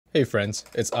Hey friends,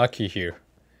 it's Aki here.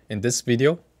 In this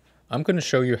video, I'm going to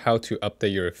show you how to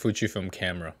update your Fujifilm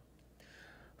camera.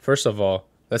 First of all,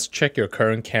 let's check your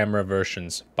current camera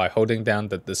versions by holding down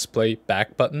the display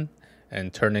back button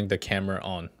and turning the camera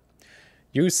on.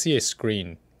 You'll see a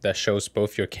screen that shows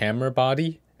both your camera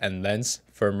body and lens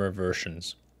firmware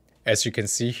versions. As you can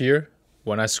see here,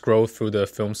 when I scroll through the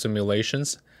film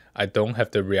simulations, I don't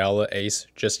have the Reala Ace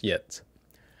just yet.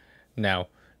 Now,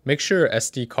 make sure your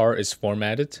SD card is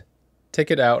formatted,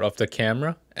 take it out of the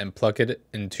camera and plug it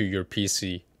into your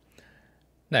PC.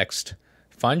 Next,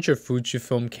 find your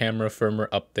Fujifilm camera firmware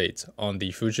update on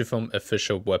the Fujifilm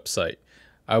official website.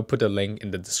 I'll put a link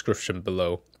in the description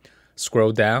below.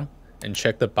 Scroll down and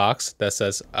check the box that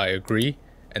says I agree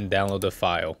and download the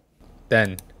file.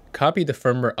 Then, copy the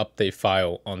firmware update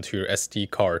file onto your SD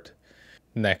card.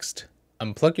 Next,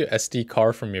 unplug your SD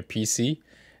card from your PC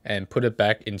and put it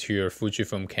back into your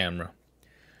Fujifilm camera.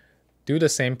 Do the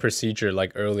same procedure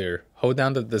like earlier. Hold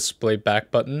down the display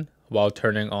back button while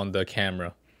turning on the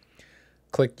camera.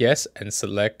 Click yes and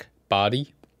select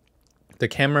body. The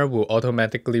camera will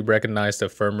automatically recognize the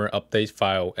firmware update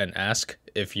file and ask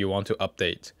if you want to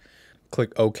update.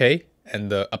 Click OK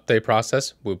and the update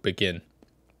process will begin.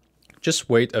 Just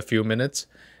wait a few minutes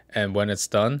and when it's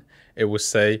done, it will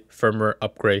say firmware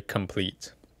upgrade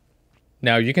complete.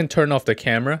 Now you can turn off the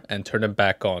camera and turn it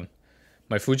back on.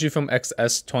 My Fujifilm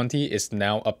X-S20 is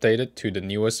now updated to the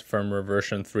newest firmware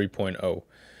version 3.0.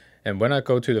 And when I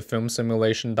go to the film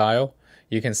simulation dial,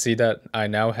 you can see that I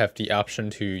now have the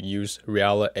option to use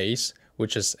Reala Ace,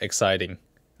 which is exciting.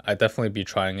 I'll definitely be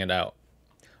trying it out.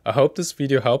 I hope this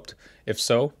video helped. If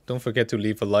so, don't forget to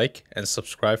leave a like and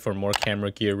subscribe for more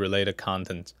camera gear related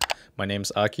content. My name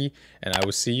is Aki and I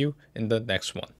will see you in the next one.